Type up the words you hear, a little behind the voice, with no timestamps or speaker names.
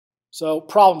So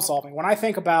problem solving. When I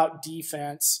think about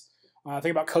defense, I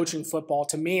think about coaching football,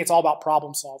 to me, it's all about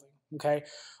problem solving, okay?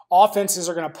 Offenses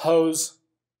are going to pose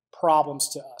problems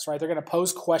to us, right? They're going to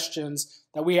pose questions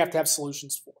that we have to have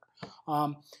solutions for.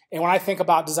 And when I think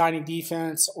about designing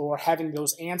defense or having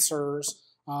those answers,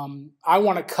 I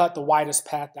want to cut the widest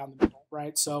path down the middle,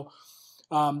 right? So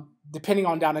depending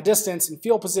on down and distance and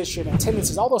field position and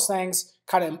tendencies, all those things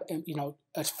kind of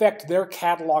affect their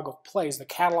catalog of plays, the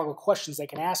catalog of questions they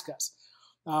can ask us.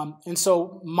 And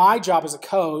so my job as a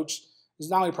coach is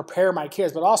not only to prepare my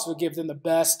kids, but also to give them the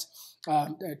best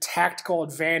tactical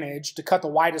advantage to cut the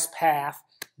widest path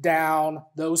down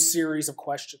those series of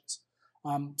questions.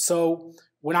 So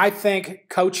when I think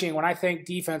coaching, when I think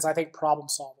defense, I think problem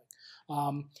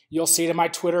solving. You'll see it in my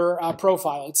Twitter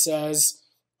profile. It says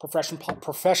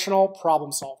professional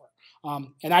problem solver.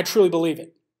 And I truly believe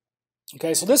it.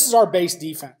 Okay, so this is our base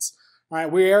defense. All right,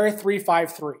 we are a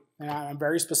 3-5-3. And I'm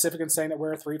very specific in saying that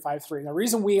we're a 3-5-3. And the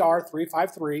reason we are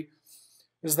 3-5-3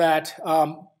 is that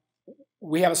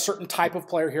we have a certain type of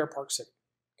player here at Park City.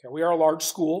 Okay, we are a large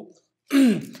school,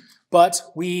 but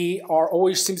we are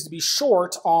always seems to be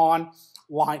short on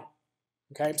line.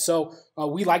 Okay, so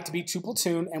we like to be two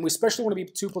platoon, and we especially want to be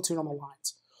two platoon on the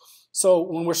lines. So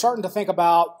when we're starting to think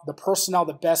about the personnel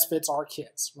that best fits our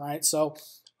kids, right? So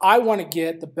I want to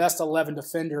get the best 11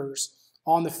 defenders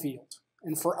on the field.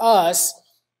 And for us,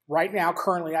 right now,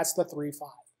 currently, that's the 3-5.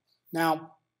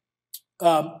 Now,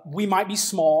 we might be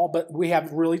small, but we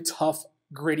have really tough,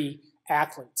 gritty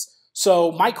athletes.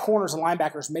 So my corners and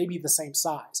linebackers may be the same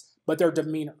size, but their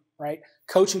demeanor, right?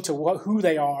 Coaching to who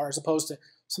they are as opposed to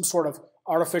some sort of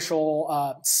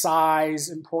artificial size,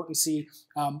 importancy.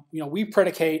 We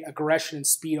predicate aggression and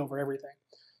speed over everything.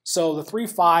 So the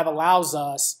 3-5 allows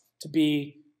us to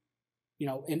be,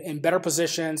 in better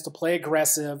positions, to play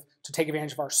aggressive, to take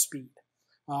advantage of our speed.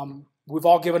 We've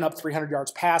all given up 300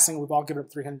 yards passing. We've all given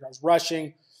up 300 yards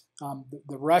rushing.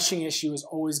 The rushing issue is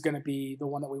always going to be the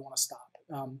one that we want to stop.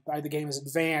 The game is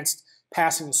advanced.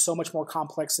 Passing is so much more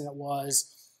complex than it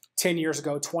was 10 years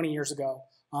ago, 20 years ago.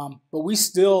 But we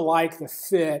still like the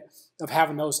fit of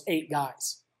having those 8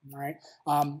 guys. All right.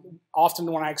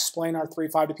 Often when I explain our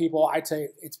 3-5 to people, I tell you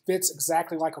it fits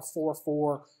exactly like a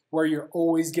 4-4 where you're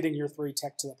always getting your 3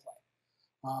 tech to the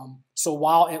play. So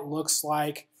while it looks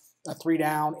like a 3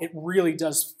 down, it really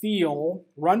does feel,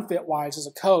 run fit wise as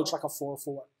a coach, like a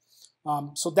 4-4.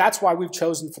 So that's why we've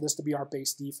chosen for this to be our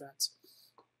base defense.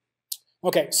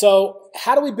 Okay, so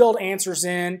how do we build answers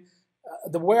in?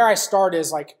 Where I start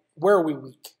is like, where are we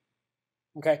weak?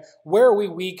 Okay, where are we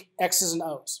weak? X's and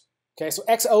O's. Okay, so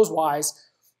X, O's wise,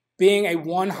 being a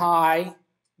 1 high,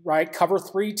 right, cover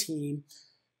 3 team,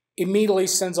 immediately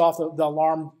sends off the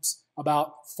alarms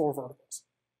about 4 verticals.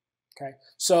 Okay,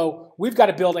 so we've got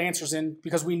to build answers in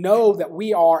because we know that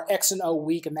we are X and O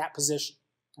weak in that position.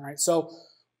 All right, so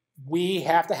we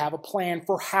have to have a plan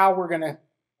for how we're going to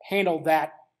handle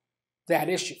that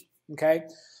issue. Okay,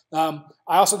 I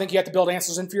also think you have to build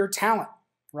answers in for your talent,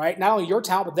 right? Not only your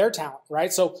talent, but their talent,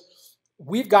 right? So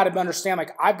we've got to understand,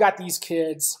 like, I've got these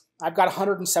kids, I've got a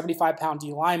 175-pound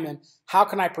D lineman. How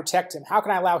can I protect him? How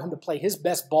can I allow him to play his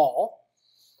best ball?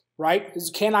 Right?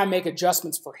 Can I make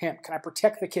adjustments for him? Can I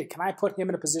protect the kid? Can I put him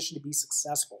in a position to be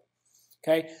successful?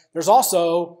 Okay. There's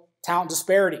also talent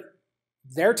disparity.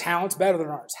 Their talent's better than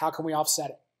ours. How can we offset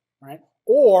it? Right?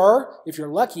 Or if you're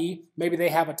lucky, maybe they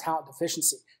have a talent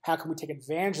deficiency. How can we take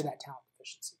advantage of that talent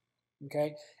deficiency?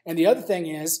 Okay. And the other thing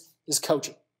is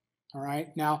coaching. All right.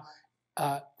 Now,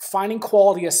 finding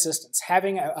quality assistants,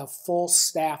 having a full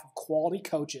staff of quality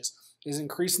coaches is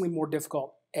increasingly more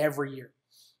difficult every year.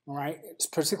 All right,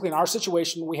 particularly in our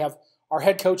situation, we have our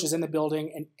head coach is in the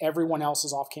building and everyone else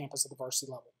is off campus at the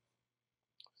varsity level.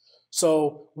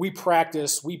 So we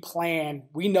practice, we plan,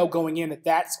 we know going in that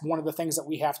that's one of the things that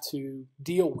we have to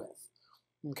deal with.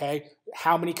 Okay,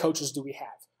 how many coaches do we have?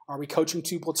 Are we coaching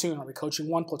 2 platoon? Are we coaching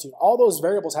 1 platoon? All those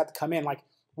variables have to come in. Like,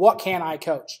 what can I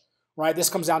coach? Right? This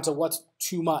comes down to what's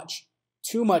too much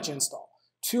install,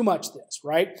 too much this,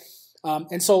 right?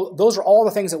 And so those are all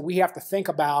the things that we have to think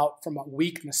about from a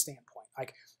weakness standpoint.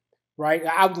 Like, right,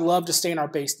 I would love to stay in our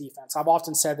base defense. I've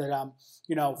often said that,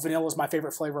 vanilla is my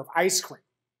favorite flavor of ice cream.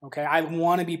 Okay, I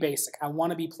want to be basic. I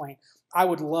want to be plain. I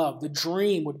would love, the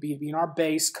dream would be in our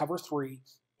base, cover 3,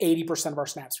 80% of our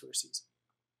snaps for a season.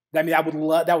 I mean, I would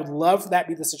love for that to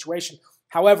be the situation.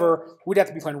 However, we'd have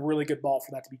to be playing really good ball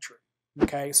for that to be true.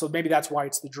 Okay, so maybe that's why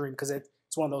it's the dream, because it's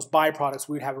one of those byproducts.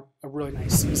 We'd have a really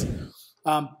nice season.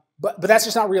 But that's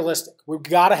just not realistic. We've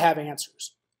got to have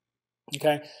answers,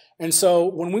 okay? And so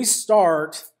when we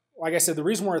start, like I said, the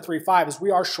reason we're at 3-5 is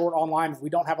we are short on line. We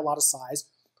don't have a lot of size.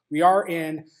 We're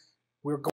going